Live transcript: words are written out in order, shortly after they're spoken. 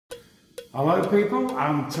Hello people,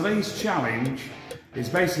 and today's challenge is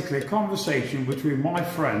basically a conversation between my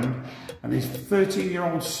friend and his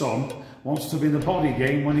 13-year-old son wants to be in the body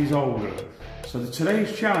game when he's older. So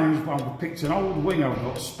today's challenge, I've picked an old wing I've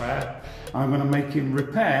got spare. I'm going to make him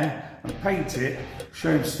repair and paint it,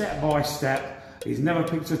 show him step by step. He's never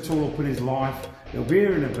picked a tool up in his life. He'll be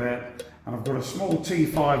here in a bit, and I've got a small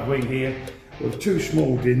T5 wing here with two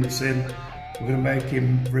small dints in. We're going to make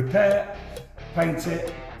him repair, paint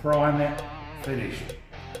it, prime it, finish.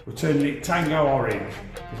 We're turning it Tango Orange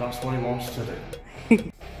because that's what he wants to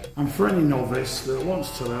do. And for any novice that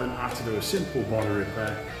wants to learn how to do a simple body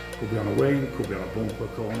repair, could be on a wing, could be on a bumper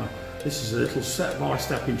corner, this is a little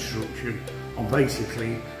step-by-step instruction on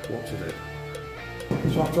basically what to do.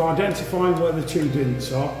 So after identifying where the two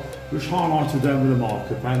dints are, just highlighted them with a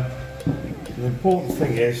marker pen. The important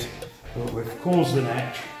thing is that we've caused an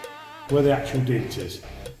etch where the actual dint is.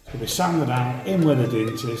 It's going to be sanded out in where the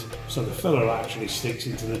dint is so the filler actually sticks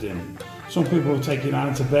into the dint. Some people will take it out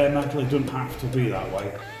into bare metal, it doesn't have to be that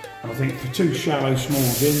way. And I think for two shallow small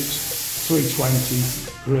dints,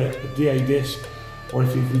 320 grit, a DA disc, or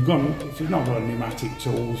if you've not got pneumatic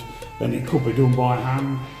tools, then it could be done by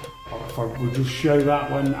hand. If I would just show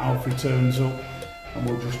that when Alfie turns up, and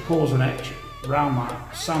we'll just cause an etch around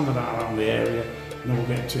that, sand it out around the area, and then we'll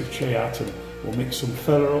get to Chiat and we'll mix some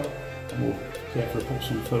filler up, and we'll carefully put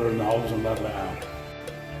some filler in the holes and level it out.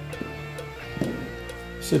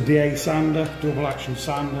 It's a DA sander, double action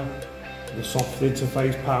sander, with a soft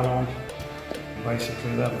interface pad on. And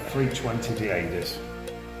basically they're the 320 DA disc.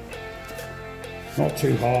 Not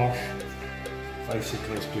too harsh,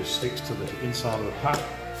 basically it just sticks to the inside of the pad.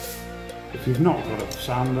 If you've not got a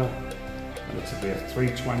sander, then it'll be a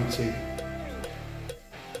 320,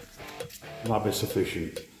 that'll be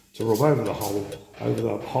sufficient to rub over the hole, over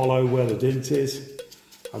the hollow where the dint is,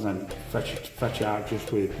 and then fetch it out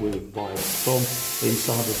just by a thumb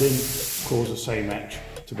inside the dint, cause the same etch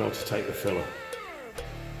to be able to take the filler.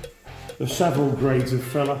 There's several grades of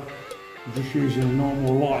filler. I'm just using a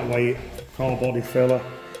normal lightweight car body filler.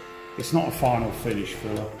 It's not a final finish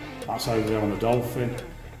filler, that's over there on the Dolphin.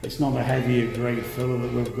 It's not a heavier grade filler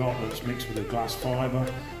that we've got that's mixed with a glass fibre.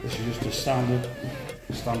 This is just a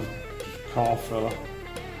standard car filler.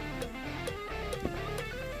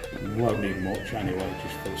 You won't need much anyway,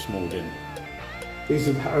 just for a small dint. These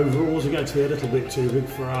overalls are going to be a little bit too big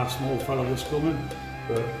for our small fella that's coming,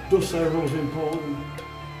 but dust overalls are important,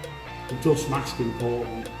 the dust mask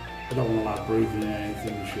important. I don't want to allow breathing in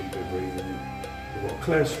anything you shouldn't be breathing in. We've got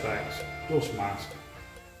clear specs, dust mask,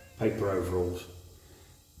 paper overalls.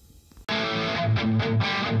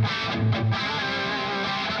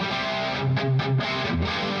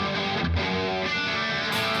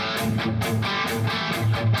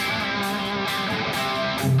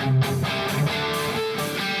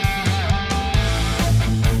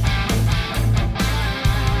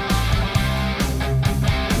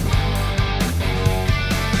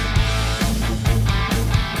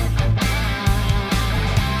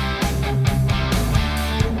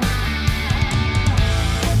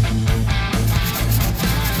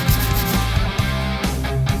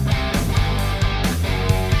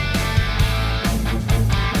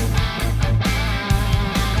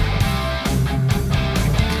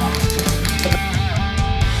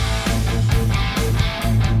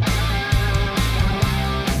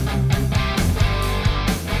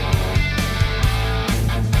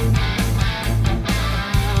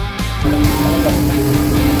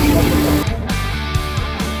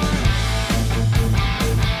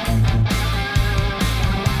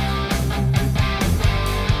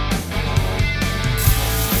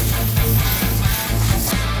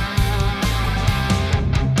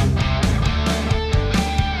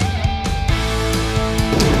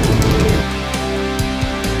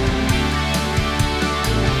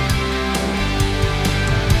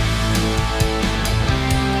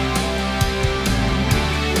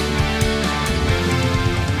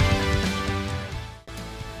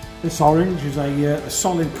 This orange is a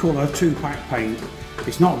solid colour 2-pack paint.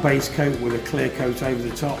 It's not base coat with a clear coat over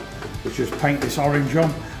the top. We just paint this orange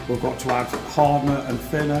on. We've got to add hardener and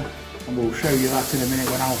thinner, and we'll show you that in a minute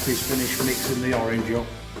when Alfie's finished mixing the orange up.